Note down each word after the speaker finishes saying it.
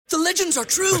The legends are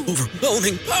true.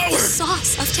 Overwhelming power!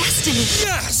 Sauce of destiny.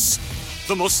 Yes!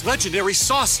 The most legendary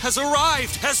sauce has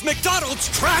arrived as McDonald's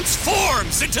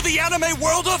transforms into the anime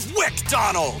world of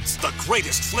WickDonald's. The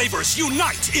greatest flavors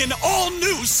unite in all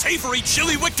new savory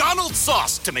chili McDonald's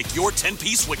sauce to make your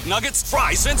 10-piece Wick Nuggets,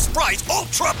 fries, and Sprite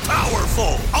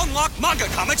ultra-powerful. Unlock manga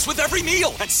comics with every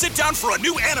meal and sit down for a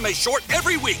new anime short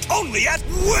every week only at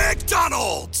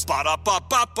WickDonald's.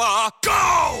 Ba-da-ba-ba-ba,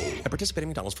 go! At participating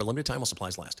McDonald's for a limited time while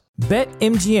supplies last.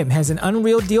 BetMGM has an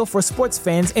unreal deal for sports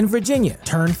fans in Virginia.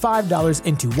 Turn $5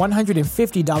 into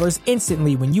 $150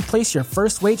 instantly when you place your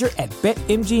first wager at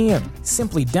BetMGM.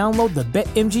 Simply download the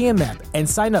BetMGM app and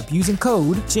sign up using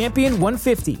code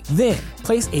Champion150. Then,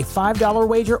 place a $5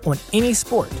 wager on any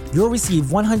sport. You'll receive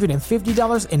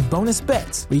 $150 in bonus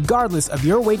bets, regardless of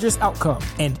your wager's outcome.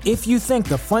 And if you think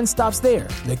the fun stops there,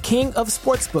 the King of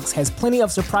Sportsbooks has plenty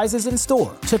of surprises in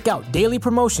store. Check out daily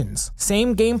promotions,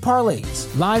 same-game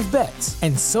parlays, live bets,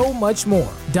 and so much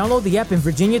more. Download the app in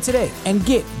Virginia today and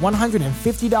get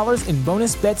 $150 in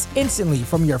bonus bets instantly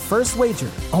from your first wager.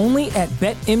 Only at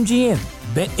BetMGM.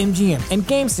 BetMGM and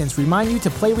GameSense remind you to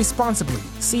play responsibly.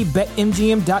 See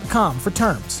BetMGM.com for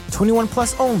terms. 21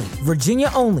 plus only. Virginia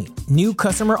only. New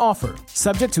customer offer.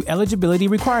 Subject to eligibility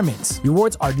requirements.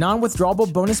 Rewards are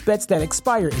non-withdrawable bonus bets that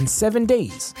expire in 7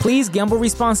 days. Please gamble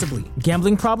responsibly.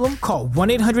 Gambling problem? Call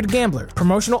 1-800-GAMBLER.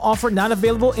 Promotional offer not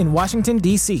available in Washington,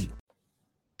 D.C.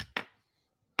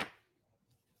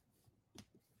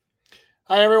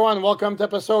 Hi, everyone. Welcome to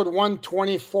episode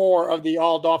 124 of the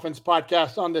All Dolphins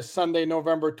podcast on this Sunday,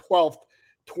 November 12th,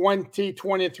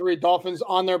 2023. Dolphins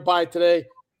on their bye today.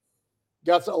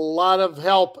 Got a lot of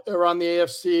help around the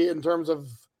AFC in terms of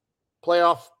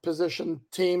playoff position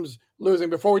teams losing.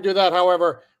 Before we do that,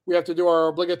 however, we have to do our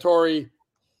obligatory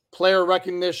player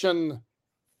recognition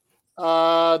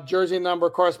jersey number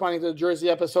corresponding to the jersey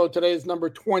episode. Today is number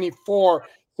 24.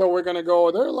 So we're going to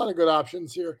go. There are a lot of good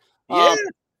options here. Yeah.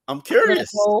 I'm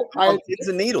curious. So Pins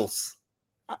and needles.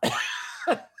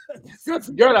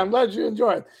 Good. I'm glad you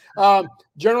enjoy it.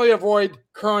 Generally avoid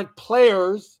current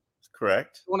players.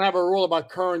 Correct. We don't have a rule about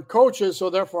current coaches, so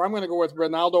therefore I'm going to go with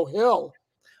Ronaldo Hill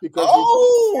because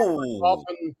he's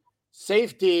often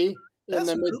safety in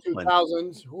the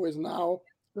mid-2000s, who is now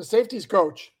the safeties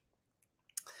coach.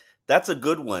 That's a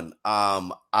good one.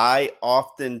 I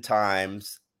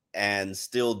oftentimes and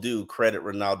still do credit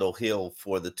Ronaldo Hill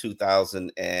for the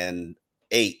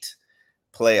 2008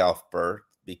 playoff berth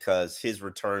because his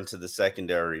return to the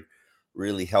secondary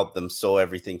really helped them sew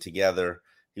everything together.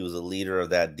 He was a leader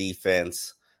of that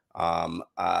defense. I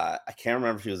can't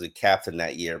remember if he was a captain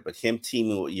that year, but him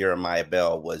teaming with Jeremiah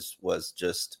Bell was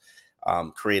just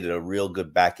created a real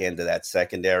good back end of that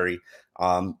secondary.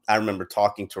 I remember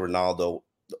talking to Ronaldo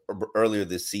earlier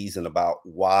this season about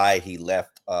why he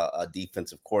left a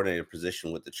defensive coordinator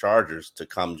position with the Chargers to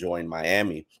come join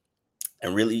Miami.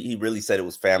 And he really said it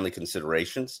was family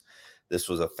considerations. This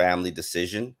was a family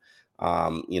decision.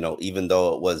 Even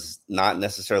though it was not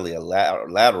necessarily a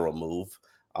lateral move,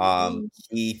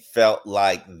 he felt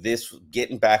like this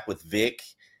getting back with Vic,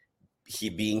 he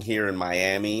being here in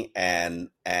Miami and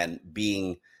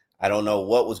being, I don't know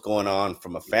what was going on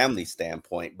from a family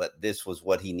standpoint, but this was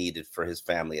what he needed for his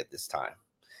family at this time.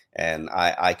 And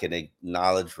I can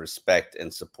acknowledge, respect,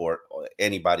 and support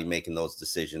anybody making those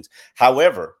decisions.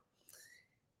 However,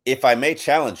 if I may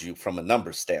challenge you from a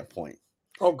numbers standpoint.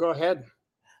 Oh, go ahead.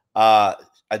 I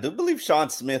do believe Sean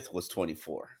Smith was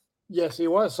 24. Yes, he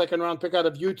was. Second round pick out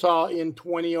of Utah in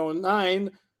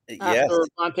 2009 Yes. after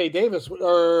Vontae Davis.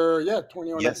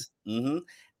 2009. Yes. Mm-hmm.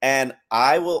 And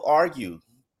I will argue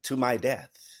to my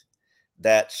death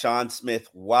that Sean Smith,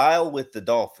 while with the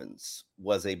Dolphins,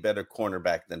 was a better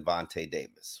cornerback than Vontae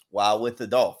Davis. While with the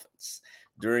Dolphins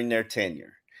during their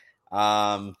tenure,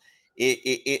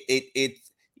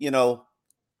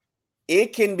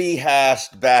 it can be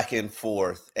hashed back and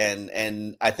forth,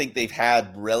 and I think they've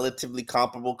had relatively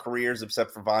comparable careers,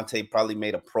 except for Vontae probably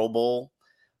made a Pro Bowl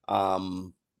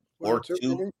or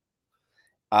two.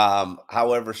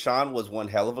 However, Sean was one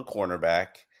hell of a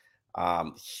cornerback.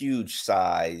 Huge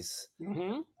size,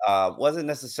 wasn't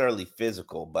necessarily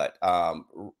physical, but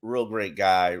real great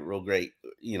guy, real great,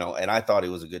 and I thought he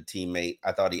was a good teammate.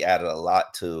 I thought he added a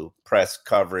lot to press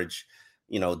coverage,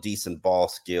 decent ball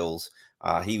skills.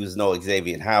 He was no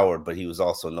Xavier Howard, but he was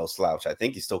also no slouch. I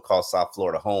think he still calls South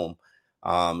Florida home.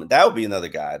 That would be another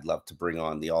guy I'd love to bring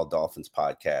on the All Dolphins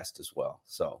podcast as well.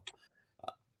 So,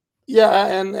 yeah,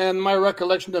 and my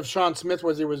recollection of Sean Smith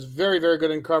was he was very, very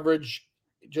good in coverage.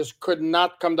 Just could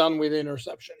not come down with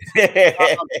interceptions.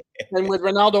 And with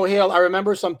Ronaldo Hill, I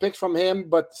remember some picks from him,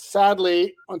 but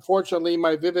sadly, unfortunately,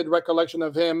 my vivid recollection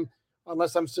of him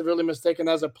unless I'm severely mistaken,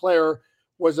 as a player,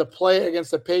 was a play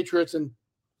against the Patriots in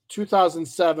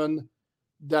 2007,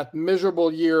 that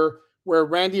miserable year where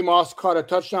Randy Moss caught a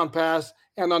touchdown pass,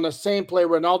 and on the same play,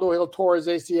 Ronaldo Hill tore his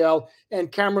ACL,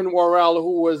 and Cameron Worrell,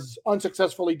 who was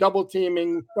unsuccessfully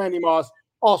double-teaming Randy Moss,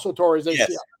 also tore his ACL.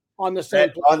 Yes. On the same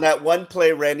play. On that one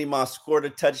play, Randy Moss scored a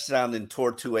touchdown and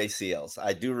tore 2 ACLs.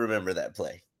 I do remember that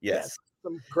play. Yes.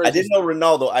 I didn't know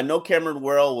Ronaldo. I know Cameron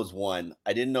Worrell was one.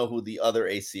 I didn't know who the other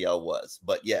ACL was,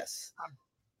 but yes. I'm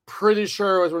pretty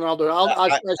sure it was Ronaldo.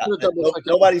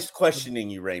 Nobody's questioning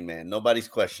you, Rain Man. Nobody's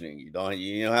questioning you.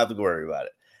 You don't have to worry about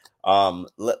it.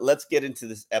 Let's get into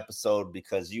this episode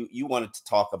because you wanted to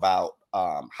talk about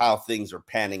how things are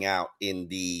panning out in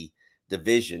the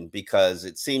division, because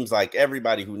it seems like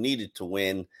everybody who needed to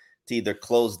win to either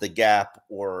close the gap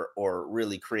or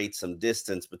really create some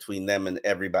distance between them and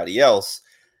everybody else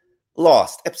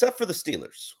lost, except for the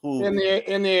Steelers, who in the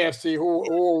AFC,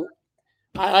 who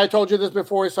I told you this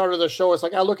before we started the show. It's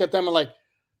like I look at them and like,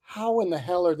 how in the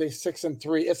hell are they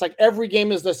 6-3? It's like every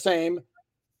game is the same.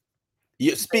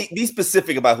 Be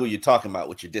specific about who you're talking about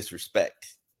with your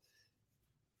disrespect.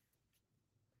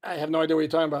 I have no idea what you're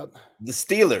talking about. The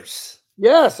Steelers.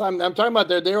 Yes, I'm talking about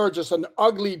they are just an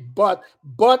ugly but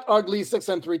ugly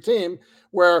 6-3 team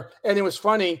and it was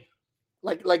funny,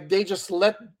 like they just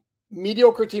let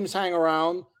mediocre teams hang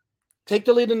around, take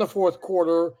the lead in the fourth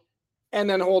quarter, and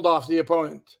then hold off the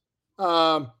opponent.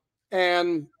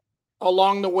 And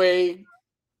along the way,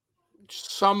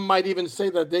 some might even say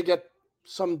that they get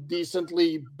some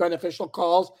decently beneficial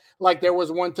calls. Like there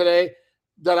was one today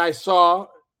that I saw.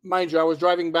 Mind you, I was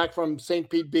driving back from St.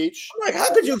 Pete Beach. Like,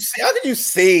 how could you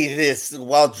say this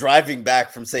while driving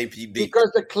back from St. Pete Beach?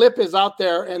 Because the clip is out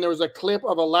there, and there was a clip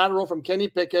of a lateral from Kenny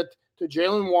Pickett to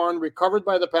Jaylen Warren recovered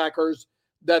by the Packers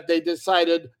that they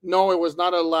decided, no, it was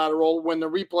not a lateral. When the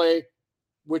replay,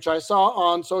 which I saw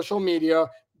on social media,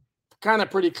 kind of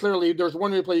pretty clearly, there's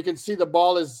one replay, you can see the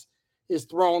ball is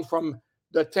thrown from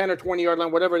the 10 or 20-yard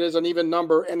line, whatever it is, an even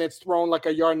number, and it's thrown like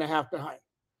a yard and a half behind.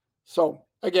 So,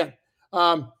 again,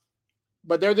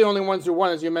 but they're the only ones who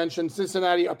won, as you mentioned.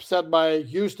 Cincinnati upset by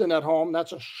Houston at home.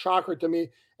 That's a shocker to me.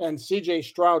 And CJ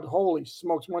Stroud, holy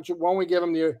smokes! Won't we give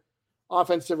him the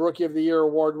Offensive Rookie of the Year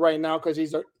award right now? Because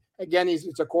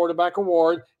it's a quarterback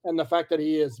award, and the fact that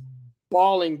he is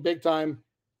balling big time.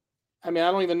 I mean,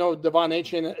 I don't even know if Devon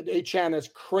Achane, as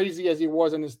crazy as he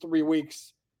was in his 3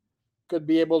 weeks, could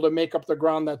be able to make up the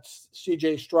ground that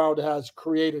CJ Stroud has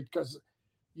created, because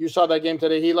you saw that game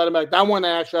today. He let him back. That one,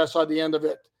 I saw the end of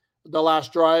it, the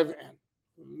last drive. And,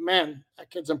 man, that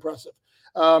kid's impressive.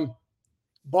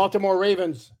 Baltimore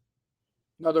Ravens,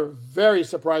 another very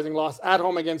surprising loss at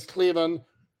home against Cleveland.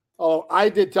 Oh, I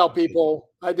did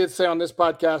say on this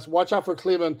podcast, watch out for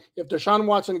Cleveland. If Deshaun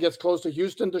Watson gets close to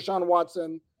Houston, Deshaun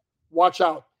Watson, watch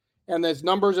out. And his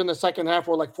numbers in the second half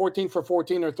were like 14 for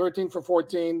 14 or 13 for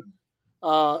 14.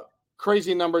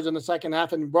 Crazy numbers in the second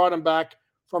half, and brought him back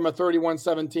from a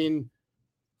 31-17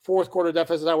 fourth quarter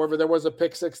deficit. However, there was a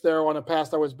pick six there on a pass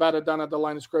that was batted down at the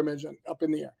line of scrimmage and up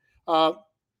in the air.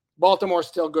 Baltimore's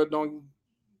still good. Don't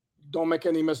make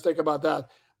any mistake about that.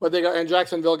 But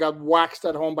Jacksonville got waxed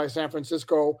at home by San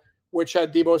Francisco, which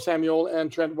had Deebo Samuel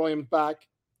and Trent Williams back,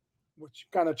 which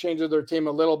kind of changes their team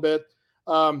a little bit.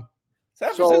 San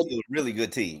Francisco is a really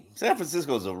good team. San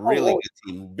Francisco is a really good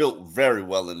team, built very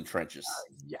well in the trenches.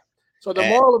 Yeah. So the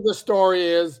moral of the story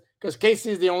is, because KC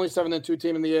is the only 7-2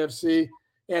 team in the AFC,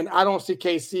 and I don't see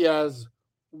KC as,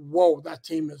 whoa, that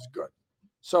team is good.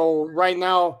 So right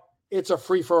now, it's a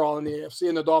free-for-all in the AFC,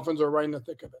 and the Dolphins are right in the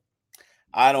thick of it.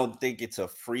 I don't think it's a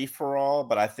free-for-all,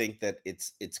 but I think that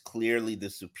it's clearly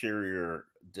the superior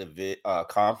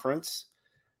conference.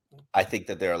 I think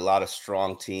that there are a lot of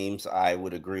strong teams. I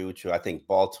would agree with you. I think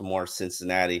Baltimore,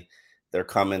 Cincinnati, they're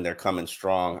coming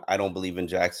strong. I don't believe in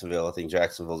Jacksonville. I think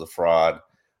Jacksonville's a fraud.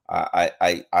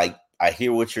 I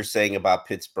hear what you're saying about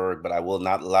Pittsburgh, but I will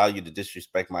not allow you to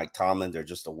disrespect Mike Tomlin. They're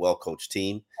just a well-coached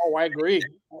team. Oh, I agree.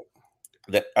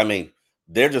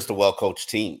 They're just a well-coached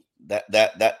team.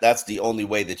 That's the only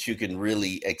way that you can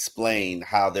really explain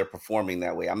how they're performing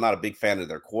that way. I'm not a big fan of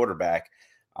their quarterback,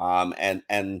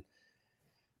 and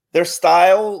their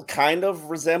style kind of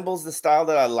resembles the style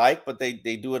that I like, but they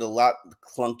do it a lot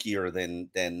clunkier than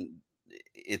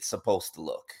it's supposed to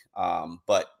look.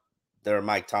 But they're a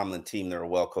Mike Tomlin team. They're a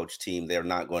well-coached team. They're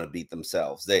not going to beat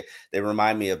themselves. They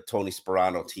remind me of Tony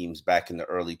Sparano teams back in the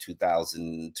early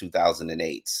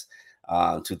 2008s,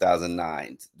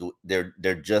 2009.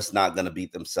 They're just not going to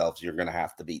beat themselves. You're going to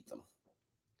have to beat them.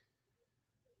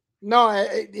 No,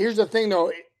 here's the thing,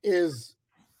 though, is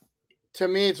to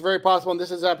me, it's very possible, and this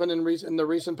has happened in the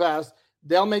recent past,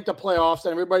 they'll make the playoffs,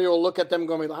 and everybody will look at them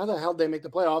going, how the hell did they make the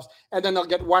playoffs? And then they'll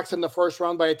get waxed in the first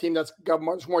round by a team that's got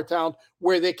much more talent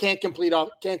where they can't compete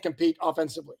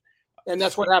offensively. And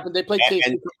that's what happened. They played KC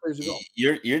 2 years ago.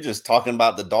 You're just talking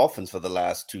about the Dolphins for the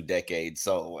last 2 decades.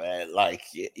 So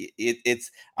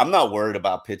it's I'm not worried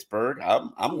about Pittsburgh.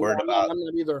 I'm worried about. I'm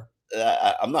not either.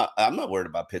 I'm not worried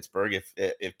about Pittsburgh.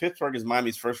 If Pittsburgh is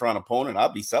Miami's first round opponent, I'll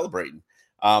be celebrating.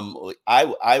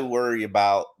 I worry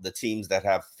about the teams that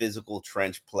have physical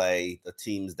trench play, the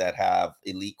teams that have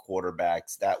elite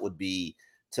quarterbacks. That would be,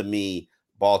 to me,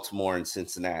 Baltimore and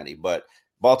Cincinnati. But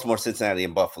Baltimore, Cincinnati,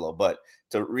 and Buffalo. But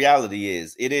the reality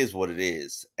is, it is what it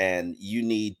is. And you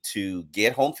need to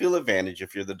get home field advantage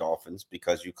if you're the Dolphins,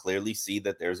 because you clearly see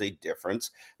that there's a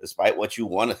difference, despite what you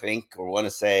want to think or want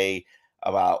to say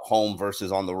about home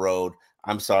versus on the road.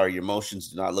 I'm sorry, your emotions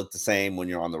do not look the same when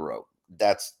you're on the road.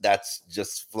 That's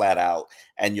just flat out.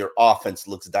 And your offense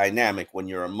looks dynamic when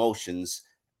your emotions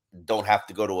don't have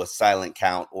to go to a silent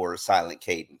count or a silent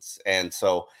cadence. And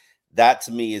so that,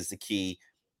 to me, is the key.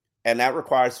 And that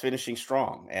requires finishing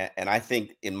strong. And I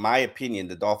think, in my opinion,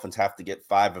 the Dolphins have to get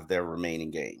 5 of their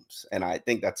remaining games. And I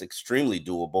think that's extremely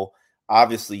doable.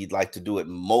 Obviously, you'd like to do it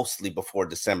mostly before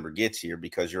December gets here,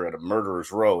 because you're at a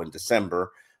murderer's row in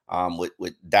December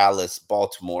with Dallas,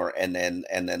 Baltimore, and then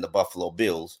the Buffalo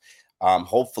Bills.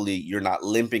 Hopefully, you're not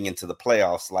limping into the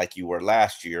playoffs like you were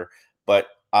last year. But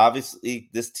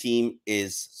obviously, this team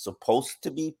is supposed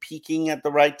to be peaking at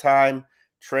the right time,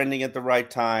 trending at the right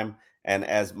time. And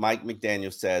as Mike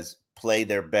McDaniel says, play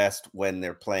their best when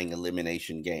they're playing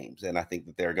elimination games. And I think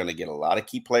that they're going to get a lot of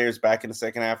key players back in the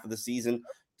second half of the season.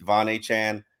 Devon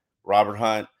Achane, Robert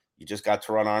Hunt. You just got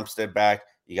Teron Armstead back.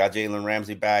 You got Jalen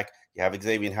Ramsey back. You have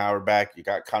Xavier Howard back. You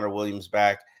got Connor Williams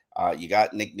back. You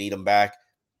got Nick Needham back.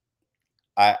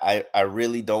 I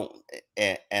really don't,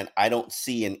 and I don't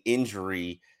see an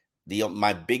injury.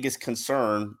 My biggest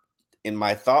concern in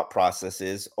my thought process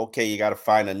is, okay, you got to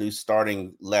find a new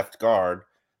starting left guard,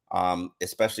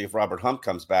 especially if Robert Hunt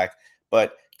comes back.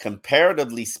 But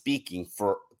comparatively speaking,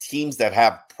 for teams that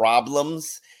have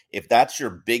problems, if that's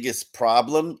your biggest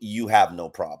problem, you have no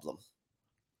problem.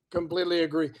 Completely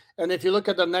agree. And if you look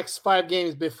at the next 5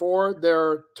 games before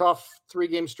their tough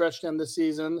 3-game stretch to end the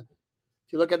season,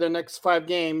 if you look at their next 5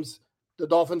 games, the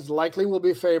Dolphins likely will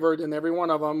be favored in every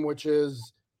one of them, which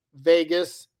is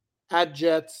Vegas, at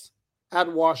Jets, at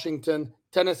Washington,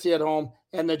 Tennessee at home,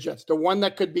 and the Jets. The one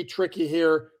that could be tricky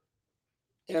here,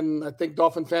 and I think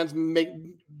Dolphin fans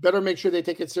better make sure they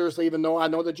take it seriously, even though I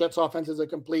know the Jets offense is a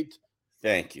complete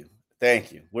Thank you.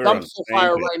 We're dumpster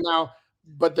fire right now,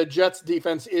 but the Jets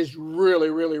defense is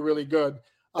really, really, really good.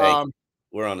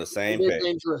 We're on the same page. They're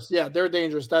dangerous. Yeah, they're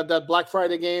dangerous. That Black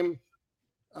Friday game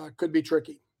could be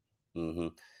tricky. Mm-hmm.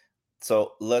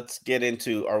 So let's get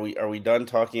into, are we done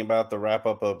talking about the wrap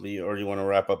up or do you want to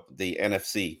wrap up the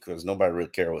NFC? Because nobody really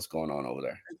cares what's going on over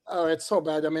there. Oh, it's so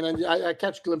bad. I mean, I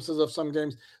catch glimpses of some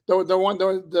games.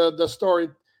 The story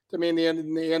to me in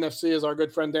the NFC is our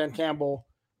good friend Dan Campbell.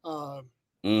 With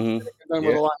the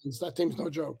Lions. That team's no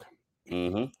joke.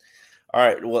 Mm-hmm. All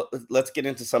right. Well, let's get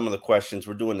into some of the questions.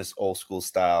 We're doing this old school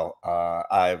style.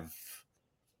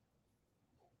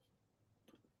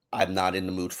 I'm not in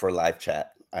the mood for a live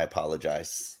chat. I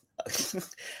apologize.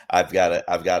 I've got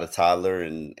a toddler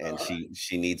and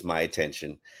she needs my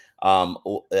attention.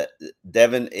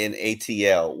 Devin in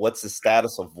ATL, what's the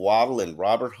status of Waddle and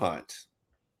Robert Hunt?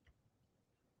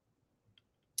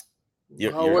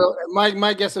 Well,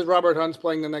 my guess is Robert Hunt's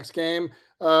playing the next game.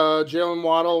 Jalen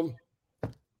Waddle,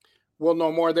 we'll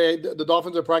know more. The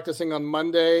Dolphins are practicing on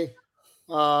Monday.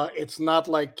 It's not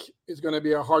like it's going to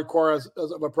be a hardcore as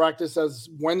of a practice as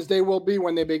Wednesday will be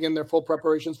when they begin their full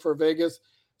preparations for Vegas.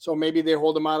 So maybe they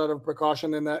hold them out of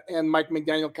precaution, and Mike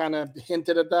McDaniel kind of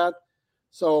hinted at that.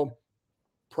 So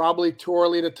probably too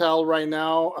early to tell right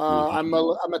now. I'm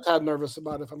a tad nervous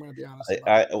about it, if I'm going to be honest.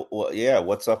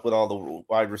 What's up with all the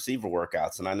wide receiver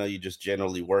workouts? And I know you just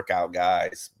generally work out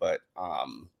guys, but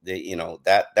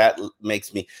that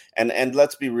makes me. And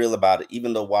let's be real about it.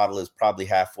 Even though Waddle is probably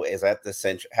halfway to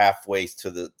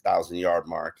the 1,000-yard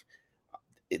mark,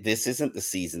 this isn't the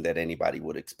season that anybody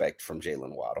would expect from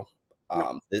Jalen Waddle.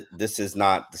 This is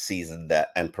not the season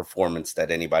and performance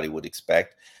that anybody would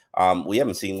expect. We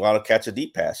haven't seen Waddle catch a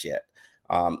deep pass yet.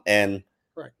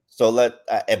 So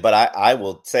but I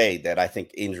will say that I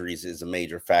think injuries is a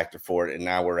major factor for it. And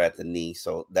now we're at the knee.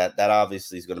 So that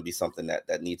obviously is going to be something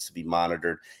that needs to be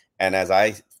monitored. And as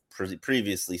I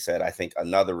previously said, I think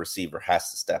another receiver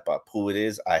has to step up. Who it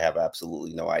is, I have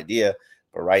absolutely no idea.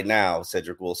 But right now,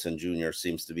 Cedric Wilson Jr.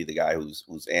 seems to be the guy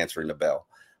who's answering the bell.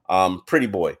 Pretty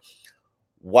boy,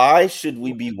 Why should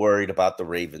we be worried about the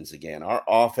Ravens again? Our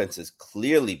offense is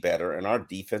clearly better, and our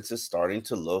defense is starting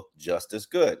to look just as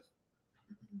good.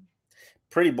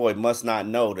 Pretty boy must not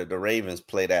know that the Ravens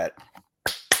play that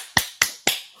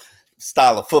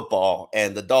style of football,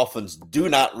 and the Dolphins do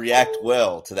not react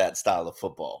well to that style of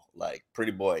football. Like,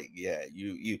 pretty boy, yeah,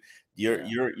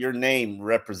 your name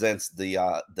represents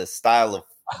the style of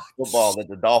football that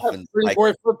the Dolphins pretty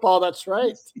boy football. That's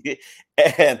right.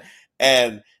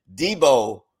 and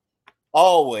Debo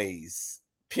always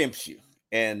pimps you,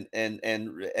 and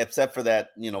except for that,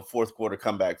 fourth quarter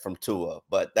comeback from Tua,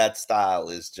 but that style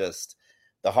is just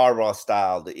the Harbaugh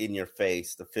style, the in your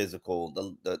face, the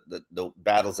physical, the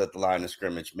battles at the line of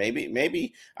scrimmage.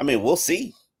 Maybe. I mean, we'll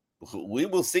see. We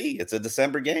will see. It's a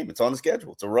December game. It's on the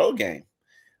schedule. It's a road game.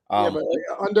 But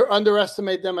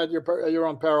underestimate them at your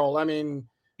own peril. I mean,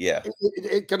 yeah.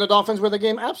 Can the Dolphins win the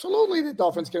game? Absolutely, the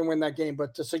Dolphins can win that game.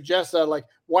 But to suggest that, like,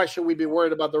 why should we be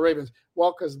worried about the Ravens?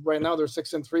 Well, because right now they're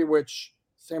 6-3, which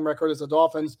same record as the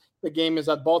Dolphins. The game is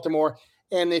at Baltimore.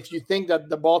 And if you think that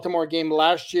the Baltimore game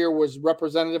last year was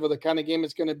representative of the kind of game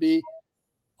it's going to be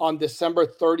on December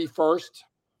 31st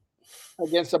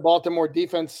against the Baltimore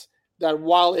defense, that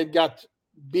while it got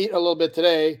beat a little bit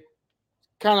today,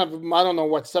 kind of, I don't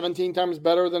know, 17 times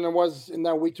better than it was in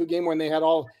that week 2 game when they had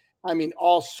all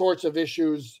sorts of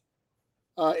issues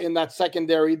in that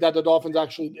secondary that the Dolphins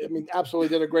absolutely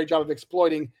did a great job of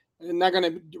exploiting. And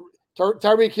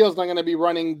Tyreek Hill's not going to be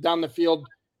running down the field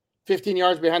 15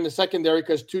 yards behind the secondary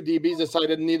because 2 DBs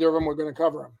decided neither of them were going to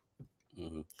cover him.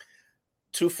 Mm-hmm.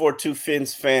 242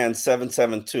 Fins fan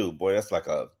 772. Boy, that's like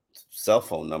a cell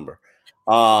phone number.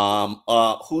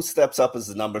 Who steps up as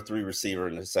the number 3 receiver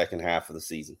in the second half of the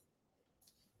season?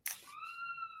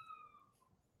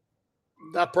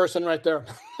 That person right there.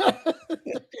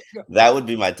 That would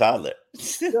be my toddler.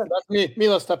 Yeah, that's me.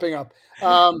 Mila stepping up.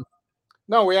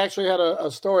 No, we actually had a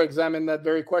store examine that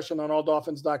very question on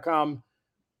alldolphins.com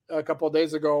a couple of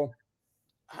days ago.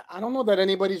 I don't know that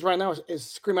anybody's right now is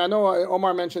screaming. I know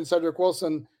Omar mentioned Cedric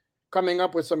Wilson coming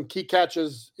up with some key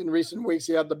catches in recent weeks.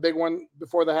 He had the big one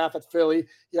before the half at Philly.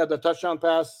 He had the touchdown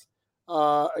pass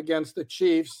against the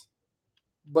Chiefs,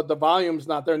 but the volume's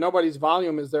not there. Nobody's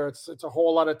volume is there. It's a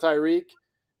whole lot of Tyreek.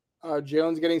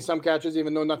 Jalen's getting some catches,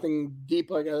 even though nothing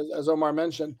deep, like as Omar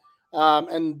mentioned.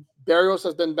 And Berrios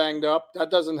has been banged up.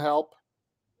 That doesn't help.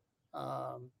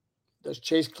 Does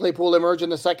Chase Claypool emerge in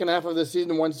the second half of the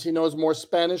season once he knows more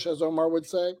Spanish, as Omar would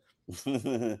say?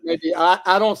 Maybe.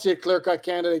 I don't see a clear-cut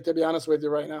candidate, to be honest with you,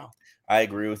 right now. I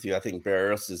agree with you. I think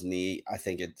Berrios' knee, I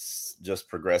think it's just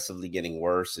progressively getting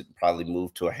worse. It probably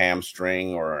moved to a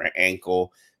hamstring or an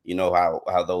ankle. You know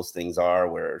how those things are,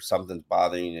 where something's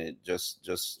bothering you, it just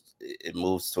it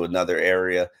moves to another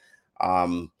area.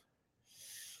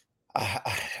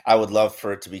 I would love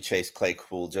for it to be Chase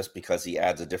Claypool just because he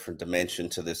adds a different dimension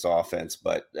to this offense.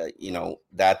 But,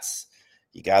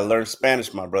 you got to learn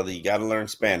Spanish, my brother. You got to learn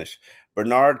Spanish.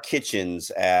 Bernard Kitchens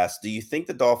asked, do you think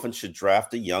the Dolphins should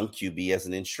draft a young QB as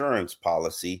an insurance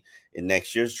policy in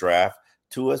next year's draft?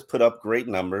 Tua's put up great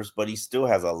numbers, but he still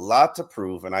has a lot to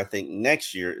prove. And I think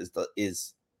next year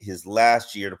is his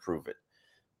last year to prove it.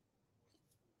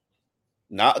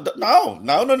 No.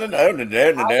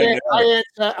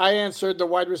 I answered the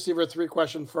wide receiver 3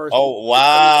 question first. Oh,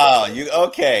 wow.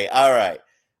 Okay. All right.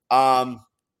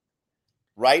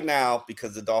 Right now,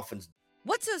 because the Dolphins.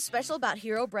 What's so special about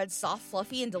Hero Bread's soft,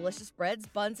 fluffy, and delicious breads,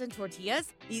 buns, and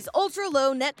tortillas? These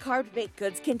ultra-low net-carb baked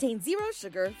goods contain 0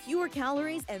 sugar, fewer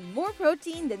calories, and more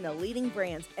protein than the leading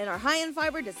brands, and are high in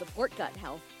fiber to support gut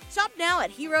health. Shop now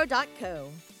at hero.co.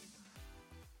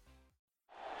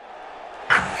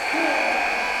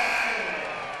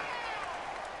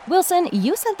 Wilson,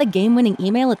 you sent the game-winning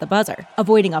email at the buzzer,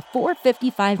 avoiding a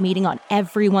 4:55 meeting on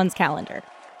everyone's calendar.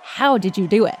 How did you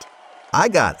do it? I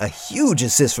got a huge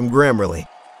assist from Grammarly,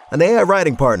 an AI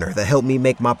writing partner that helped me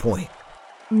make my point.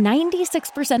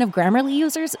 96% of Grammarly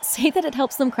users say that it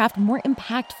helps them craft more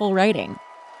impactful writing.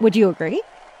 Would you agree?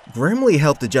 Grammarly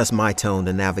helped adjust my tone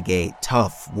to navigate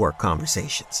tough work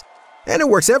conversations. And it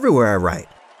works everywhere I write,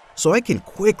 so I can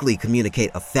quickly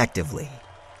communicate effectively.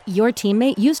 Your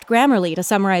teammate used Grammarly to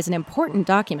summarize an important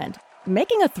document,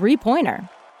 making a 3-pointer.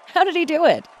 How did he do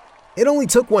it? It only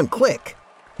took 1 click.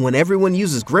 When everyone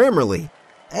uses Grammarly,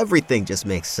 everything just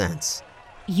makes sense.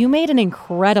 You made an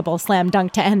incredible slam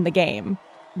dunk to end the game.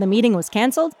 The meeting was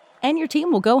canceled, and your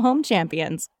team will go home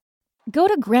champions. Go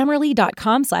to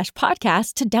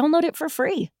Grammarly.com/podcast to download it for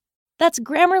free. That's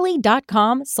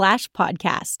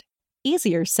Grammarly.com/podcast.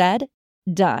 Easier said,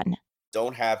 done.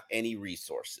 Don't have any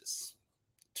resources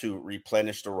to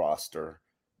replenish the roster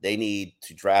They need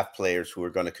to draft players who are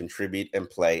going to contribute and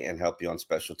play and help you on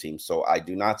special teams. So I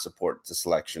do not support the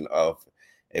selection of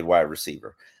a wide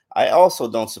receiver. I also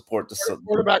don't support the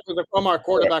quarterback was the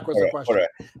question.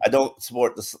 I don't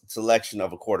support the selection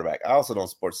of a quarterback. I also don't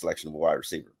support the selection of a wide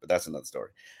receiver, but that's another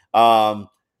story. I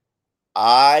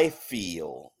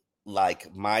feel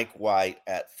like Mike White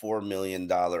at $4 million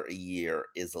a year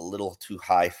is a little too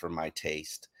high for my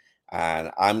taste.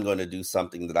 And I'm going to do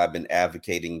something that I've been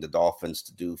advocating the Dolphins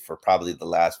to do for probably the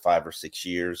last 5 or 6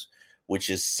 years, which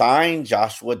is sign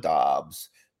Joshua Dobbs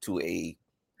to a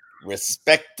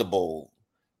respectable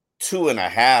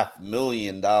 $2.5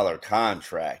 million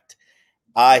contract.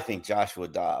 I think Joshua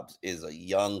Dobbs is a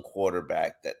young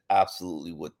quarterback that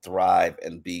absolutely would thrive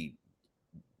and be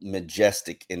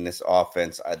majestic in this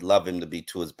offense. I'd love him to be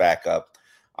Tua's backup.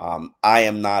 I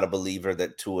am not a believer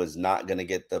that Tua is not going to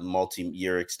get the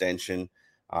multi-year extension.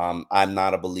 I'm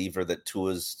not a believer that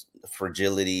Tua's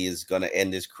fragility is going to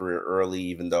end his career early,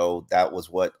 even though that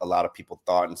was what a lot of people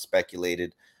thought and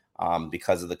speculated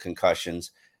because of the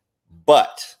concussions.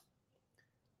 But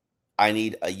I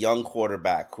need a young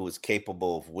quarterback who is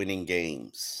capable of winning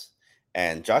games.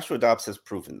 And Joshua Dobbs has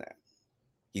proven that.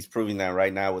 He's proving that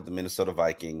right now with the Minnesota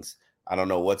Vikings. I don't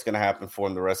know what's going to happen for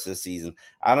him the rest of the season.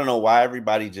 I don't know why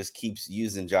everybody just keeps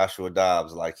using Joshua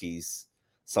Dobbs like he's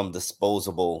some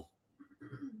disposable.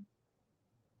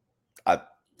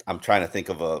 I'm trying to think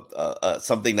of a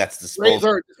something that's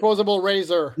disposable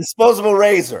razor. Disposable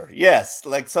razor. Yes,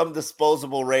 like some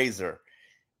disposable razor.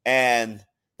 And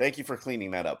thank you for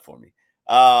cleaning that up for me.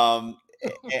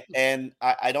 And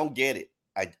I don't get it.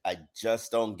 I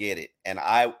just don't get it. And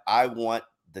I want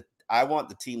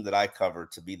the team that I cover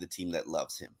to be the team that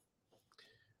loves him.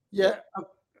 Yeah.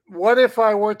 What if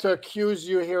I were to accuse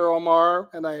you here, Omar?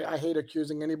 And I hate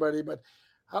accusing anybody, but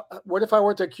what if I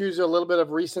were to accuse you a little bit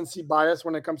of recency bias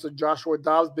when it comes to Joshua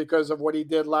Dobbs because of what he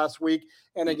did last week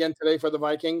and again today for the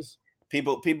Vikings?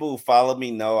 People who follow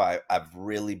me know I've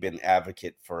really been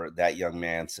advocate for that young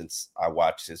man since I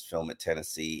watched his film at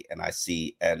Tennessee, and I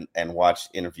see and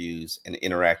watched interviews and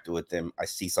interacted with him. I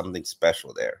see something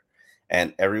special there.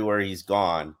 And everywhere he's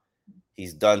gone,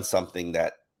 he's done something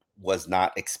that was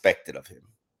not expected of him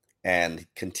and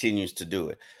continues to do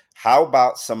it. How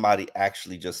about somebody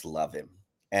actually just love him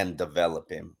and develop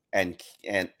him and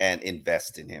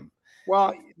invest in him?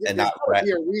 Well, there's got to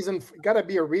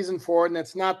be a reason for it. And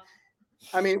it's not,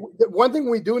 I mean, the one thing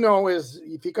we do know is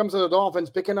if he comes to the Dolphins,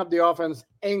 picking up the offense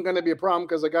ain't going to be a problem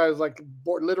because the guy is like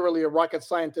literally a rocket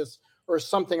scientist or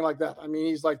something like that. I mean,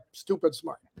 he's like stupid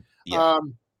smart. Yeah.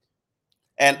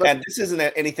 And this isn't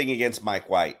anything against Mike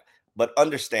White, but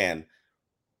understand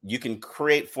you can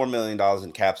create $4 million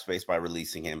in cap space by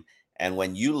releasing him. And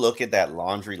when you look at that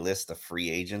laundry list of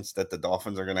free agents that the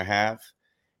Dolphins are going to have,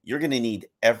 you're going to need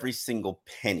every single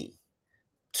penny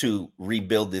to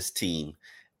rebuild this team.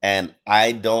 And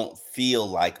I don't feel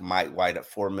like Mike White at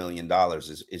 $4 million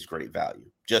is great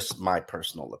value. Just my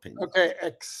personal opinion. Okay,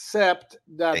 except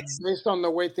that based on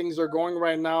the way things are going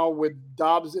right now with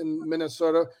Dobbs in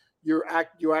Minnesota, you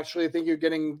actually think you're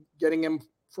getting him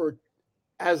for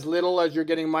as little as you're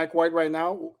getting Mike White right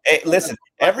now? Hey, listen,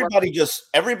 everybody just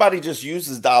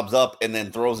uses Dobbs up and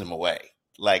then throws him away.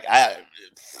 Like I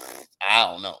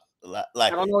don't know.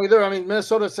 Like I don't know either. I mean,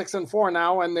 Minnesota's 6-4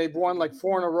 now, and they've won like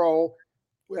 4 in a row,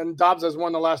 and Dobbs has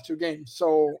won the last 2 games.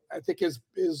 So I think his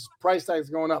price tag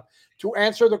is going up. To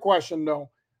answer the question,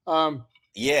 though,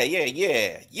 Yeah. To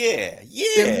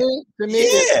me,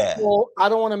 well, I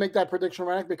don't want to make that prediction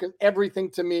right now because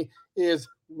everything to me is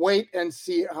wait and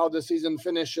see how the season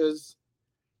finishes.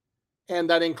 And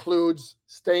that includes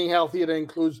staying healthy. That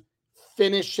includes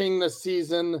finishing the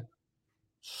season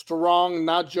strong,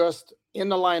 not just in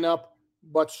the lineup,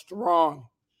 but strong.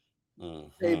 Mm-hmm.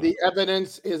 Okay, the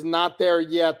evidence is not there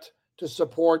yet to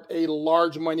support a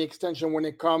large money extension when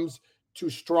it comes to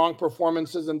strong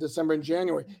performances in December and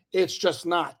January. It's just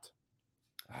not.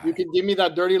 You can give me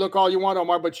that dirty look all you want,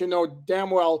 Omar, but you know damn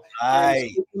well I'm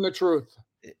speaking the truth.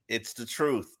 It's the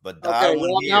truth, but okay,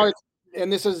 well, now and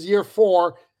this is year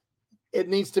 4. It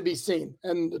needs to be seen.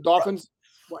 And the Dolphins,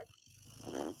 what?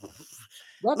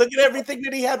 Look at everything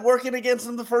that he had working against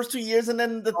him the first 2 years, and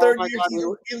then the third year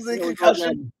he was a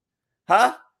concussion.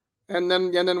 Huh? And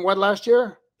then what last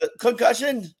year? The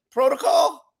concussion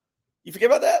protocol. You forget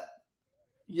about that?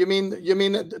 You mean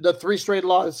the 3 straight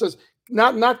losses?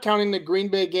 Not counting the Green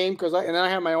Bay game because I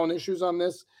have my own issues on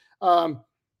this,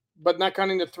 but not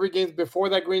counting the 3 games before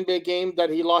that Green Bay game that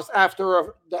he lost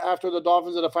after the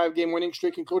Dolphins had a 5-game winning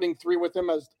streak, including 3 with him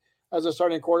as a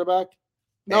starting quarterback.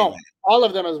 No, all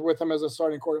of them as with him as a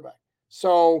starting quarterback.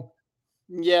 So,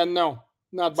 yeah, no.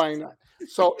 Not buying that.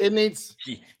 So it needs.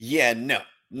 Yeah, no,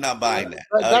 not buying that.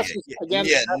 That's Okay. just, again.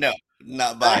 Yeah, no,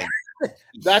 not buying.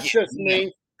 That's Yeah, just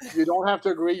me. You don't have to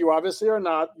agree. You obviously are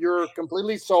not. You're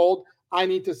completely sold. I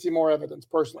need to see more evidence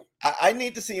personally. I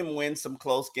need to see him win some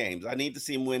close games. I need to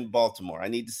see him win Baltimore. I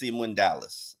need to see him win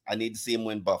Dallas. I need to see him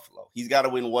win Buffalo. He's got to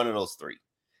win one of those three.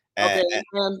 Okay.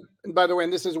 And by the way,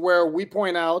 and this is where we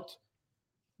point out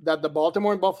that the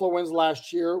Baltimore and Buffalo wins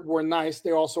last year were nice.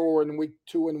 They also were in week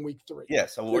 2 and week 3.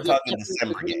 Yes, so we're talking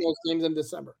December games. Those games in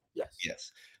December.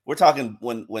 Yes. We're talking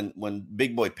when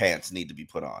big boy pants need to be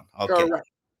put on. Okay. Correct.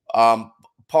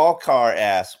 Paul Carr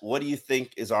asks, what do you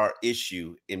think is our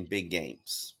issue in big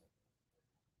games?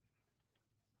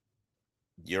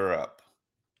 You're up.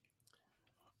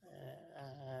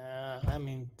 I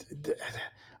mean,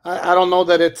 I don't know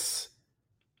that it's.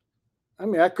 I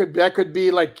mean, I could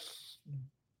be like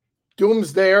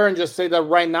doomsday and just say that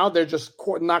right now they're just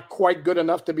not quite good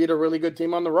enough to beat a really good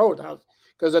team on the road.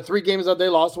 Because the 3 games that they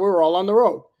lost were all on the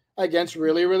road against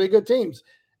really, really good teams.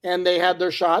 And they had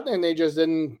their shot, and they just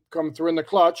didn't come through in the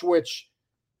clutch, which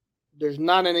there's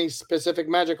not any specific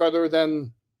magic other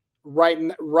than right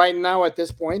now at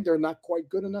this point, they're not quite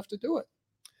good enough to do it.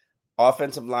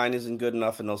 Offensive line isn't good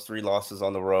enough in those 3 losses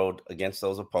on the road against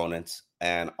those opponents.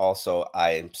 And also,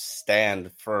 I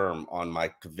stand firm on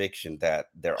my conviction that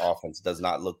their offense does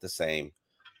not look the same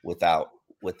when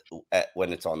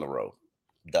it's on the road.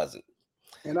 Doesn't.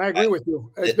 And I agree with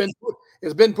you.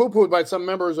 It's been poo-pooed by some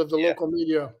members of the local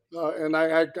media, and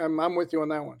I'm with you on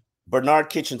that one. Bernard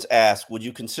Kitchens asked, would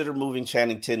you consider moving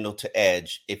Channing Tindall to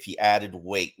edge if he added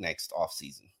weight next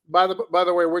offseason? By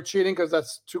the way, we're cheating because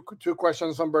that's two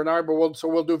questions from Bernard, but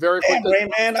we'll do very quickly. Hey,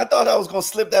 man, I thought I was going to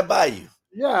slip that by you.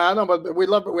 Yeah, I know, but we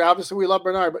love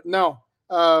Bernard, but no.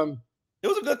 It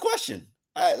was a good question.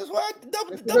 That's why I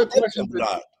double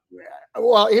Bernard.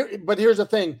 Well, but here's the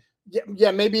thing.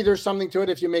 Yeah, maybe there's something to it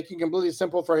if you make it completely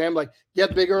simple for him, like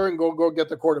get bigger and go get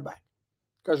the quarterback.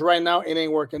 Because right now it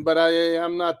ain't working. But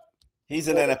I'm not. He's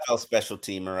an NFL special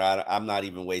teamer. I'm not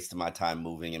even wasting my time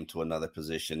moving him to another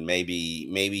position. Maybe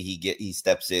he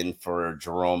steps in for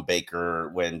Jerome Baker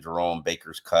when Jerome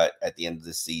Baker's cut at the end of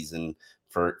the season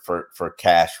for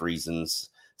cash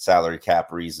reasons, salary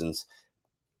cap reasons.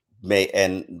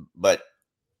 But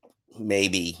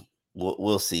maybe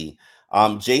we'll see.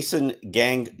 Jason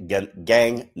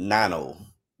Gang Nano,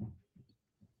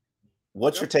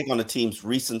 what's your take on the team's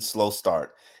recent slow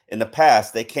start? In the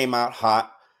past, they came out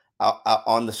hot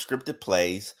on the scripted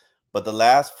plays, but the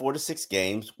last 4 to 6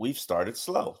 games, we've started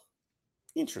slow.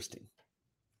 Interesting.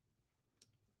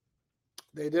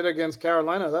 They did against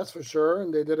Carolina, that's for sure,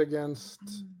 and they did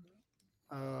against.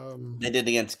 They did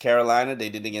against Carolina. They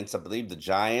did against, I believe, the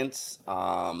Giants.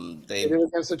 They did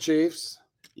against the Chiefs.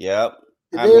 Yep.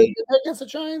 Did they against the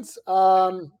Giants?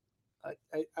 I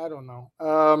don't know.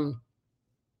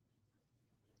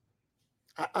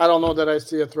 I don't know that I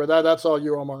see a threat. That's all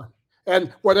you, Omar.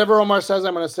 And whatever Omar says,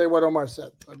 I'm going to say what Omar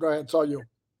said. Go ahead. It's all you.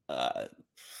 I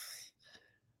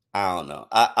don't know.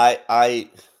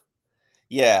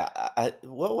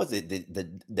 What was it?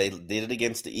 They did it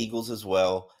against the Eagles as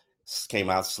well. Came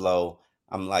out slow.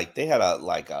 I'm like, they had had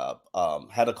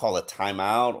to call a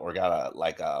timeout or got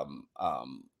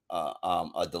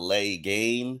a delay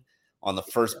game on the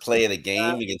first play of the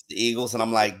game against the Eagles. And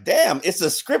I'm like, damn, it's a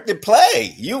scripted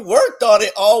play. You worked on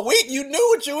it all week. You knew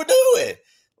what you were doing.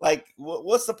 Like,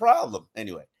 what's the problem?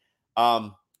 Anyway,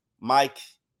 Mike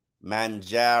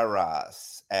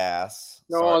Manjaras asks.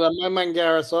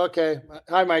 Manjaras. Okay.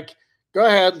 Hi, Mike. Go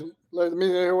ahead. Let me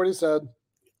hear what he said.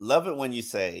 Love it when you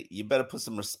say, you better put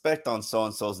some respect on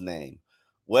so-and-so's name.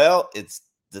 Well, it's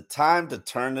the time to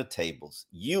turn the tables.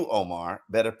 You, Omar,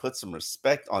 better put some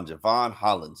respect on Javon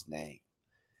Holland's name.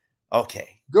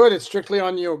 Okay. Good. It's strictly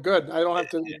on you. Good. I don't have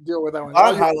to deal with that one.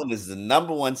 Javon Holland is the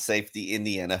number 1 safety in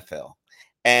the NFL.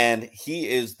 And he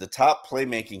is the top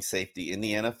playmaking safety in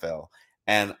the NFL.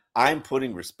 And I'm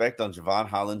putting respect on Javon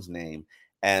Holland's name.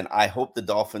 And I hope the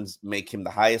Dolphins make him the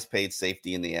highest paid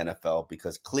safety in the NFL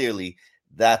because clearly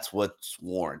that's what's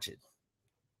warranted.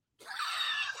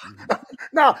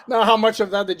 Now, how much of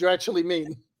that did you actually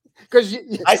mean? Because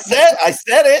I said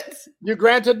it. You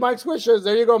granted Mike's wishes.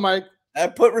 There you go, Mike. I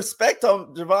put respect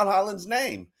on Javon Holland's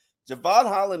name. Javon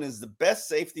Holland is the best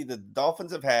safety the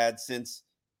Dolphins have had since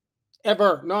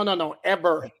ever. No,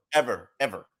 ever.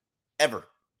 Ever.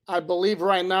 I believe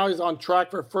right now he's on track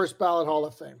for first ballot Hall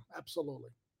of Fame. Absolutely.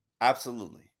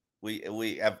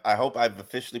 I hope I've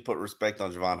officially put respect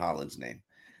on Javon Holland's name.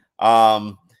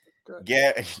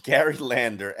 Gary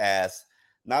Lander asks,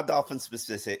 not Dolphins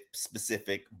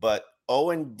specific, but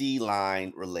O&D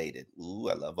line related. Ooh,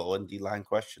 I love O&D line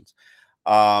questions.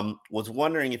 Was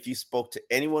wondering if you spoke to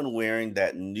anyone wearing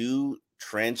that new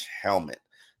trench helmet,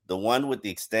 the one with the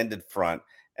extended front,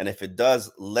 and if it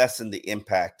does lessen the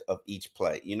impact of each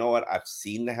play. You know what? I've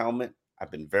seen the helmet.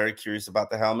 I've been very curious about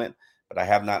the helmet, but I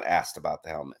have not asked about the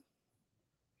helmet.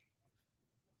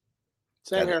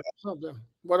 Same here.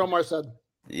 What Omar said.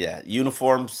 Yeah,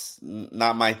 uniforms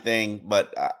not my thing,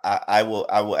 but I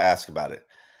will ask about it.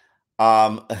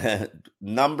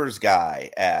 Numbers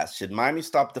guy asks, should Miami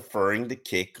stop deferring the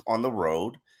kick on the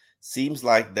road? Seems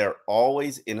like they're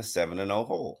always in a 7-0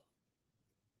 hole.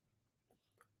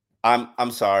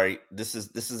 I'm sorry. This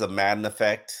is a Madden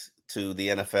effect to the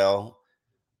NFL.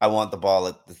 I want the ball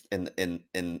at the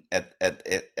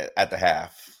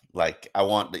half. Like I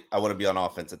want to be on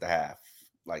offense at the half.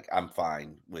 Like I'm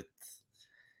fine with.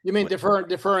 You mean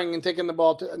deferring and taking the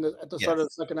ball at the start of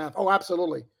the second half? Oh,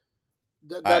 absolutely.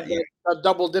 That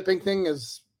double dipping thing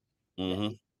is,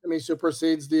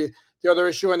 supersedes the other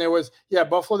issue. And it was,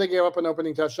 Buffalo, they gave up an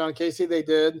opening touchdown. KC, they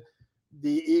did.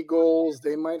 The Eagles,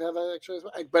 they might have actually.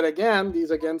 But again, these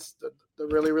against the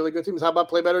really, really good teams. How about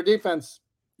play better defense?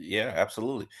 Yeah,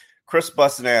 absolutely. Chris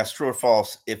Buston asked, true or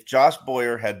false, if Josh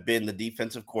Boyer had been the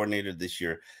defensive coordinator this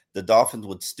year, the Dolphins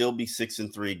would still be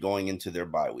 6-3 going into their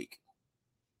bye week.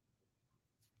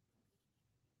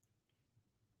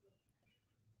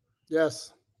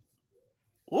 Yes.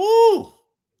 Ooh.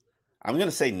 I'm going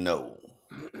to say no.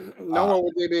 No, what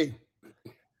would they be?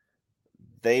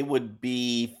 They would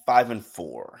be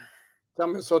 5-4.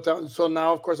 So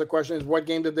now, of course, the question is, what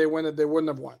game did they win that they wouldn't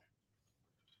have won?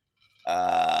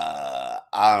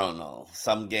 I don't know.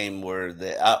 Some game where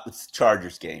it's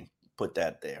Chargers game. Put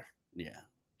that there. Yeah.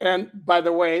 And by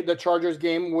the way, the Chargers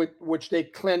game, which they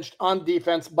clinched on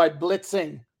defense by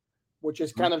blitzing, which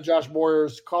is kind of Josh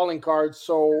Boyer's calling card.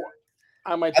 So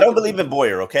I don't believe in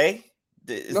Boyer. Okay.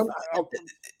 No,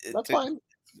 that's fine.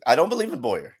 I don't believe in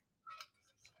Boyer.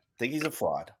 I think he's a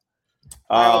fraud.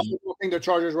 I also think the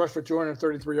Chargers rushed for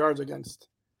 233 yards against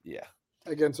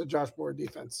a Josh Boyer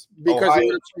defense because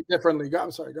he would treat differently.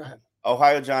 I'm sorry. Go ahead.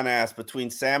 Ohio John asked, between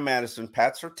Sam Madison,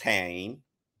 Pat Surtain,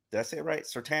 did I say it right?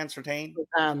 Surtain?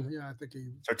 Yeah, I think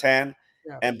Surtain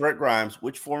and Brett Grimes,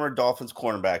 which former Dolphins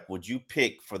cornerback would you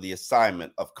pick for the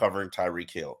assignment of covering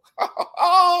Tyreek Hill?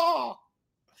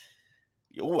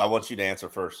 Ooh, I want you to answer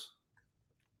first.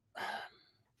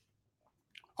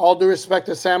 All due respect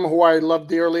to Sam, who I love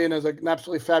dearly and is an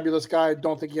absolutely fabulous guy, I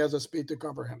don't think he has the speed to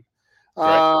cover him.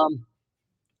 I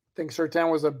think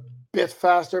Surtain was a bit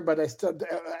faster, but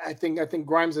I think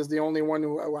Grimes is the only one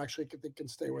who actually can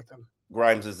stay with him.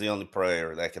 Grimes is the only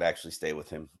player that could actually stay with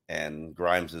him, and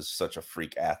Grimes is such a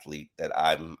freak athlete that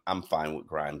I'm fine with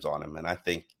Grimes on him, and I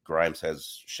think Grimes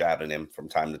has shadowed him from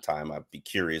time to time. I'd be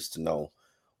curious to know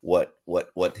what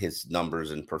his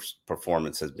numbers and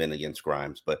performance has been against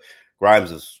Grimes, but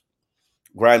Grimes is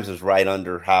right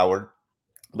under Howard.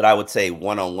 But I would say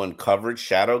one-on-one coverage,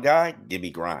 shadow guy, give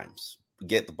me Grimes.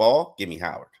 Get the ball, give me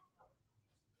Howard.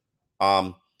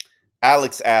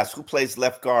 Alex asks, who plays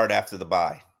left guard after the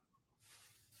bye?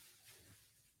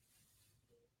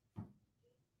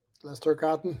 Lester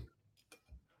Cotton.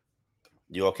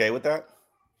 You okay with that?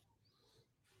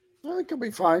 I think it'll be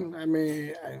fine. I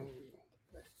mean,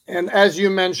 and as you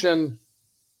mentioned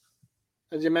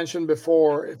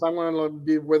before, if I'm going to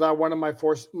be without one of my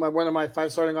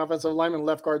 5 starting offensive linemen,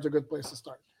 left guard's a good place to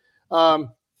start.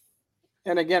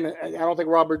 And again, I don't think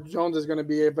Robert Jones is going to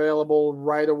be available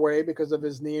right away because of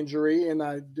his knee injury. And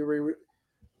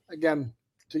again,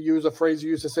 to use a phrase you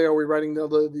used to say, are we writing the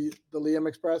Liam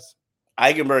Express?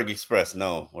 Eigenberg Express.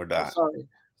 No, we're not. Oh, sorry.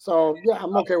 So yeah,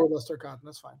 I'm okay with Lester Cotton.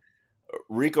 That's fine.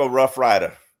 Rico Rough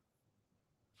Rider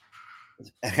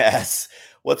asks,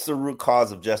 what's the root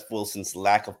cause of Jeff Wilson's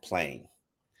lack of playing?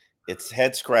 It's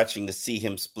head scratching to see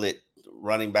him split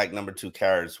running back number 2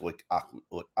 carries with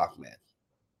Ahmed.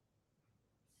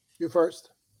 You first.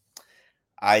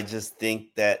 I just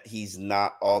think that he's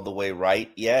not all the way right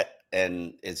yet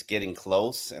and is getting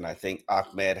close. And I think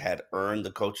Ahmed had earned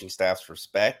the coaching staff's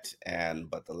respect,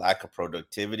 but the lack of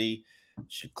productivity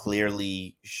should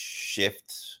clearly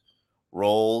shift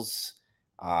roles.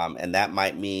 And that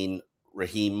might mean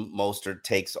Raheem Mostert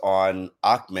takes on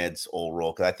Ahmed's old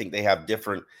role, because I think they have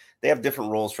different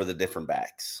roles for the different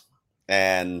backs.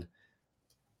 And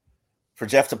for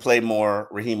Jeff to play more,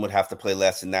 Raheem would have to play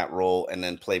less in that role and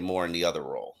then play more in the other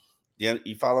role. You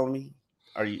follow me?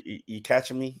 Are you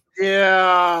catching me?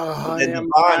 Yeah. And then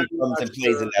Devon comes and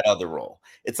plays in that other role.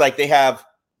 It's like they have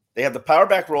the power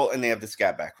back role and they have the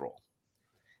scat back role.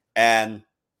 And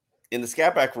in the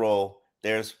scat back role,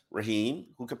 there's Raheem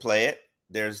who could play it.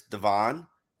 There's Devon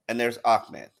and there's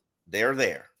Ahmed. They're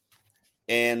there.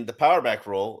 in the power back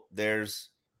role, there's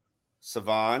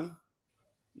Savon.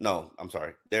 No, I'm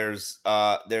sorry. There's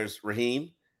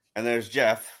Raheem, and there's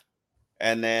Jeff,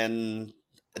 and then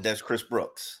there's Chris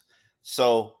Brooks.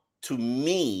 So to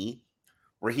me,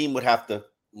 Raheem would have to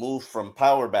move from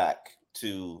power back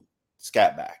to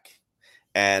scat back.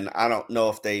 And I don't know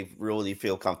if they really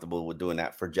feel comfortable with doing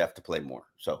that for Jeff to play more.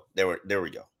 So there we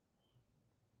go.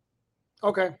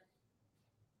 Okay.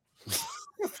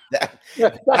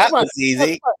 that was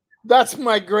easy. That's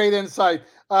my great insight.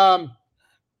 No,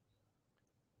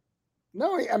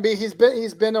 I mean he's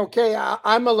been okay.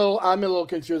 I'm a little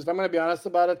confused. If I'm going to be honest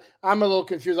about it, I'm a little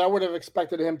confused. I would have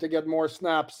expected him to get more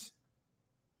snaps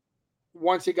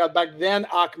once he got back. Then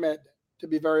Ahmed, to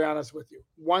be very honest with you,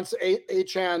 once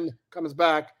Achan comes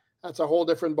back, that's a whole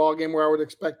different ballgame where I would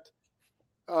expect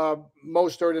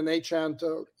Mostert and Achan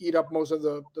to eat up most of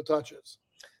the touches.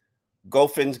 Go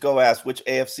Fins Go asks, which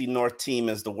AFC North team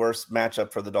is the worst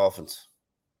matchup for the Dolphins?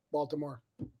 Baltimore.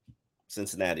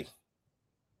 Cincinnati.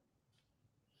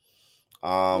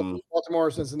 Baltimore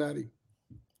or Cincinnati?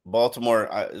 Baltimore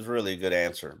is really a good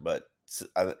answer, but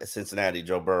Cincinnati,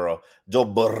 Joe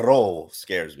Burrow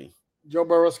scares me. Joe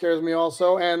Burrow scares me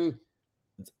also. And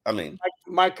I mean,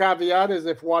 my caveat is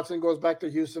if Watson goes back to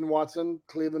Houston,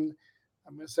 Cleveland,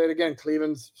 I'm going to say it again,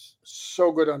 Cleveland's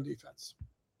so good on defense.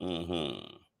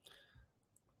 Mm-hmm.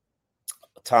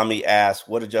 Tommy asks,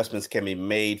 what adjustments can be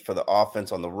made for the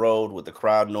offense on the road with the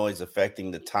crowd noise affecting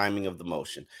the timing of the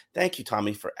motion? Thank you,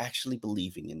 Tommy, for actually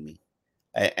believing in me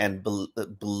and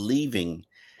believing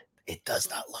it does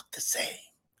not look the same.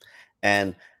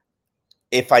 And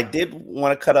if I did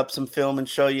want to cut up some film and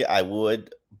show you, I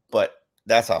would, but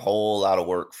that's a whole lot of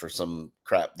work for some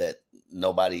crap that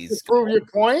nobody's to prove your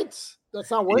points.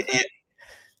 That's not worth it.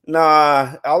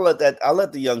 Nah, I'll let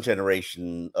the young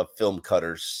generation of film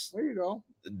cutters there you go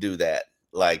do that.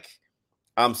 Like,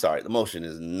 I'm sorry, the motion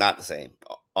is not the same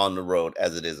on the road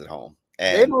as it is at home.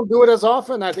 And they don't do it as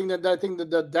often. I think that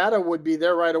the data would be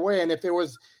there right away. And if it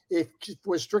was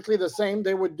strictly the same,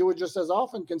 they would do it just as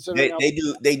often. Considering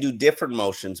they do different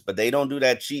motions, but they don't do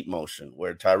that cheat motion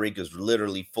where Tyreek is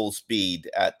literally full speed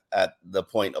at the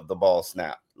point of the ball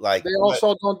snap. Like they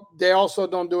also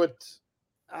don't do it.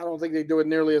 I don't think they do it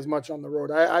nearly as much on the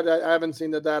road. I haven't seen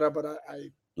the data, but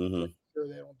I'm sure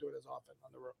they don't do it as often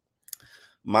on the road.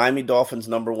 Miami Dolphins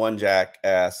 #1 Jack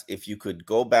asks, if you could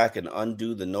go back and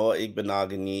undo the Noah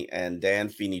Igbenogany and Dan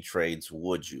Feeney trades,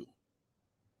 would you?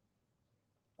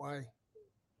 Why?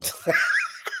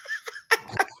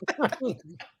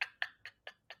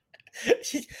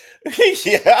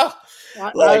 Yeah.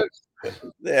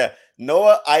 Yeah.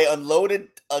 Noah, I unloaded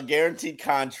a guaranteed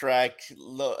contract,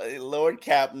 lowered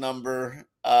cap number.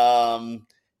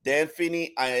 Dan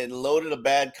Feeney, I unloaded a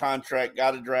bad contract,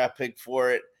 got a draft pick for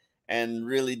it, and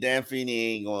really Dan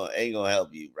Feeney ain't gonna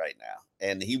help you right now.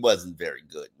 And he wasn't very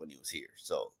good when he was here.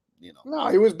 So, No,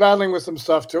 he was battling with some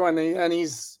stuff too, and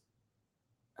he's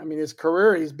his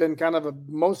career, he's been kind of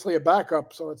mostly a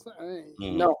backup. So it's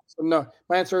no. So no.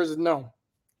 My answer is no.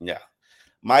 Yeah.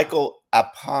 Michael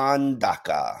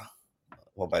Apandaka.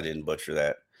 Hope I didn't butcher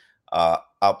that.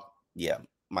 Yeah,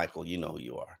 Michael, you know who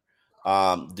you are.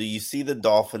 Do you see the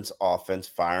Dolphins offense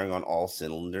firing on all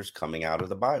cylinders coming out of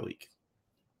the bye week?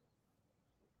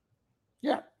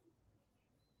 Yeah.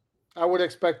 I would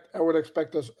expect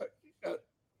us.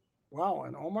 Wow.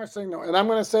 And Omar's saying no. And I'm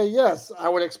going to say yes. I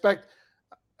would expect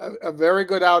a very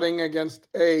good outing against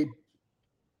a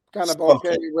kind of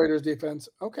okay Raiders defense.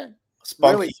 Okay.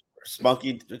 Spunky. Really?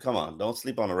 Spunky, come on. Don't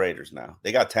sleep on the Raiders now.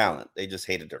 They got talent. They just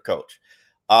hated their coach.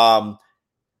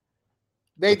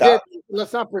 They did.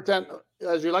 Let's not pretend,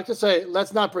 as you like to say,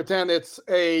 let's not pretend it's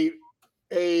a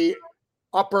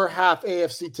upper half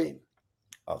AFC team.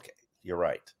 Okay, you're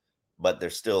right. But they're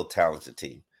still a talented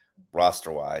team,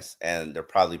 roster-wise, and they're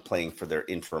probably playing for their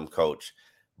interim coach.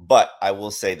 But I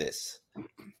will say this.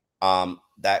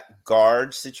 That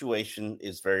guard situation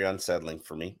is very unsettling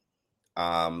for me.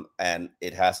 And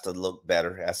it has to look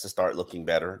better, has to start looking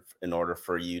better in order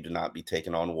for you to not be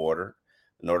taking on water,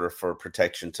 in order for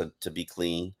protection to be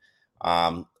clean.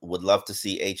 Would love to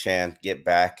see Achan get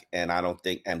back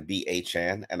and be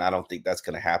Achan. And I don't think that's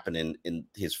going to happen in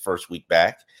his first week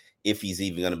back. If he's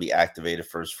even going to be activated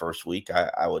for his first week,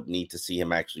 I would need to see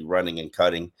him actually running and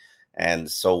cutting. And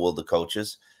so will the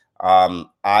coaches.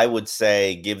 I would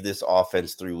say give this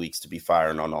offense 3 weeks to be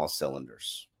firing on all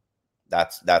cylinders.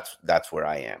 That's where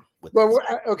I am.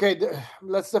 Okay,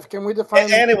 can we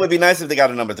define? And it would be nice if they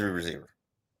got a number 3 receiver.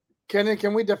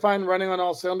 Can we define running on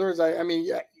all cylinders? I mean,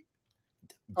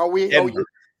 are we? Come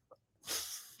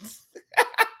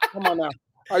on now.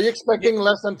 Are you expecting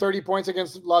less than 30 points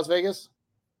against Las Vegas?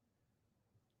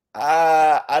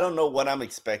 I don't know what I'm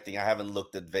expecting. I haven't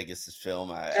looked at Vegas's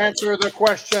film. Answer the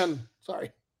question.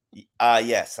 Sorry.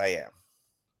 Yes, I am.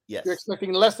 Yes. You're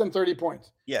expecting less than 30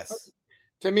 points. Yes.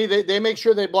 To me, they make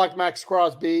sure they block Max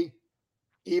Crosby,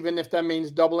 even if that means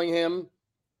doubling him,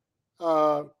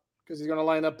 because he's going to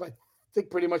line up, I think,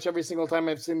 pretty much every single time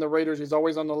I've seen the Raiders. He's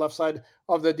always on the left side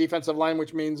of the defensive line,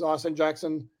 which means Austin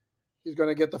Jackson, he's going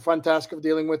to get the fun task of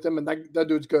dealing with him, and that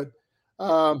dude's good.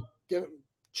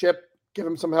 Give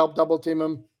him some help, double team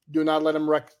him. Do not let him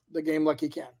wreck the game like he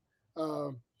can.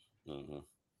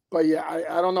 But yeah,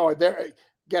 I don't know.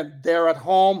 They're at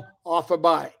home off a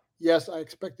bye. Yes, I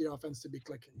expect the offense to be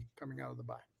clicking coming out of the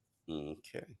bye.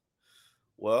 Okay.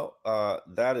 Well,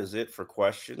 that is it for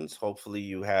questions. Hopefully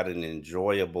you had an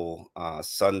enjoyable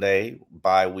Sunday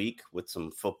bye week with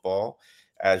some football.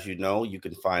 As you know, you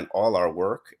can find all our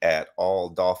work at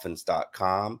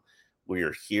alldolphins.com. We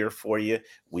are here for you.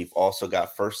 We've also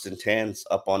got 1st and 10s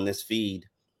up on this feed.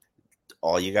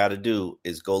 All you got to do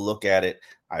is go look at it.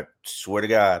 I swear to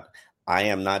God, I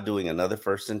am not doing another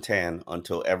 1st and 10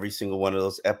 until every single one of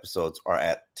those episodes are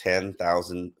at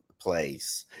 10,000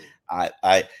 plays.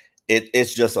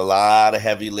 It's just a lot of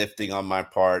heavy lifting on my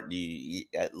part.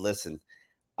 Listen,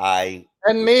 I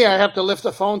have to lift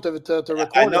the phone to record.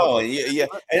 I know, yeah.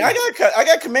 And I got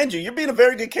to commend you. You're being a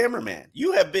very good cameraman.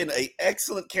 You have been an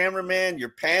excellent cameraman. You're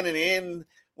panning in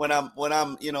when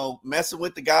I'm messing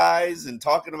with the guys and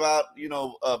talking about Van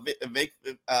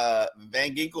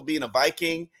Ginkel being a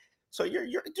Viking. So you're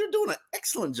doing an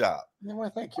excellent job.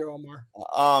 Well, thank you, Omar.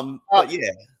 But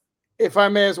yeah, if I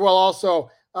may as well, also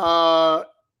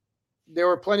there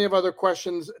were plenty of other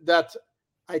questions that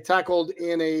I tackled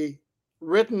in a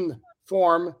written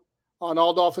form on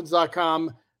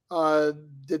alldolphins.com.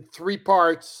 Did 3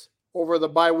 parts over the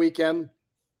bye weekend,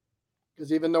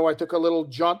 because even though I took a little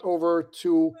jaunt over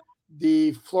to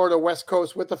the Florida West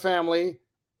Coast with the family,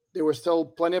 there was still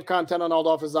plenty of content on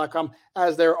alldolphins.com,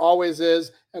 as there always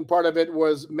is. And part of it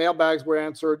was mailbags where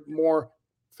answered more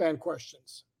fan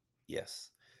questions.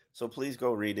 Yes. So please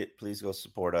go read it. Please go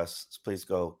support us. Please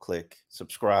go click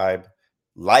subscribe,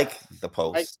 like the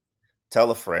post,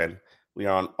 tell a friend. We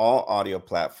are on all audio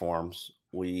platforms.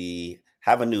 We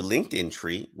have a new LinkedIn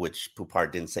tree, which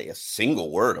Poupart didn't say a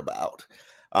single word about.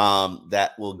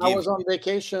 That will give. I was on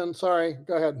vacation. Sorry.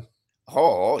 Go ahead.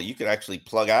 Oh, you could actually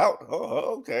plug out.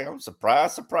 Oh, okay. I'm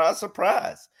surprised.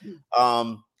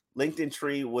 LinkedIn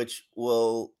tree, which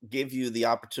will give you the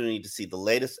opportunity to see the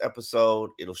latest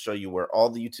episode. It'll show you where all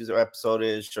the YouTube episode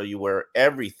is, show you where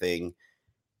everything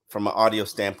from an audio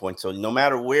standpoint. So no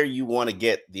matter where you want to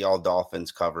get the All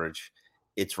Dolphins coverage,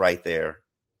 it's right there.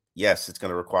 Yes, it's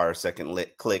going to require a second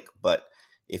click, but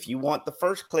if you want the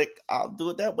first click, I'll do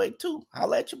it that way too. I'll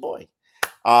let your boy.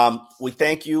 We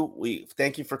thank you. We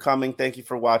thank you for coming. Thank you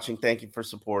for watching. Thank you for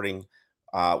supporting.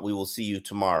 We will see you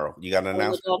tomorrow. You got an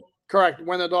announcement? Correct.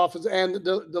 When the Dolphins and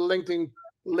the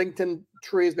LinkedIn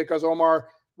trees, because Omar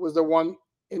was the one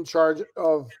in charge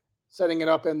of setting it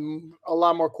up and a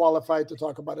lot more qualified to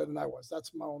talk about it than I was.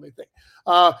 That's my only thing.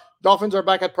 Dolphins are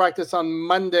back at practice on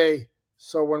Monday.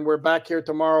 So when we're back here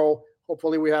tomorrow,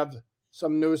 hopefully we have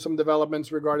some news, some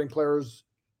developments regarding players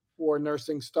who are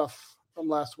nursing stuff from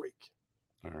last week.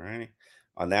 All right.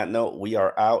 On that note, we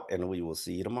are out and we will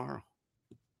see you tomorrow.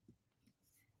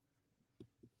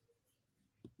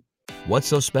 What's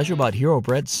so special about Hero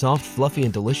Bread's soft, fluffy,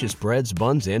 and delicious breads,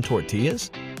 buns, and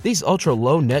tortillas? These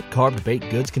ultra-low net-carb baked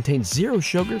goods contain 0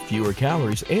 sugar, fewer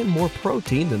calories, and more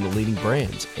protein than the leading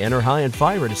brands, and are high in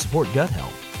fiber to support gut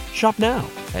health. Shop now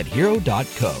at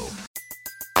Hero.co.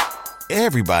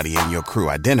 Everybody in your crew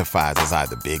identifies as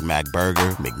either Big Mac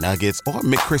Burger, McNuggets, or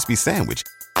McCrispy Sandwich.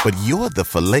 But you're the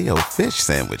Filet-O-Fish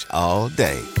Sandwich all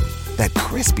day. That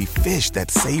crispy fish,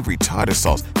 that savory tartar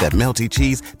sauce, that melty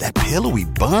cheese, that pillowy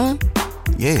bun.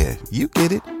 Yeah, you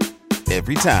get it.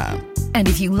 Every time. And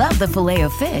if you love the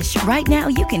Filet-O-Fish, right now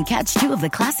you can catch 2 of the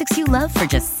classics you love for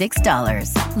just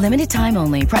 $6. Limited time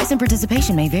only. Price and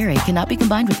participation may vary. Cannot be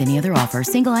combined with any other offer.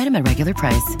 Single item at regular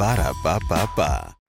price. Ba-da-ba-ba-ba.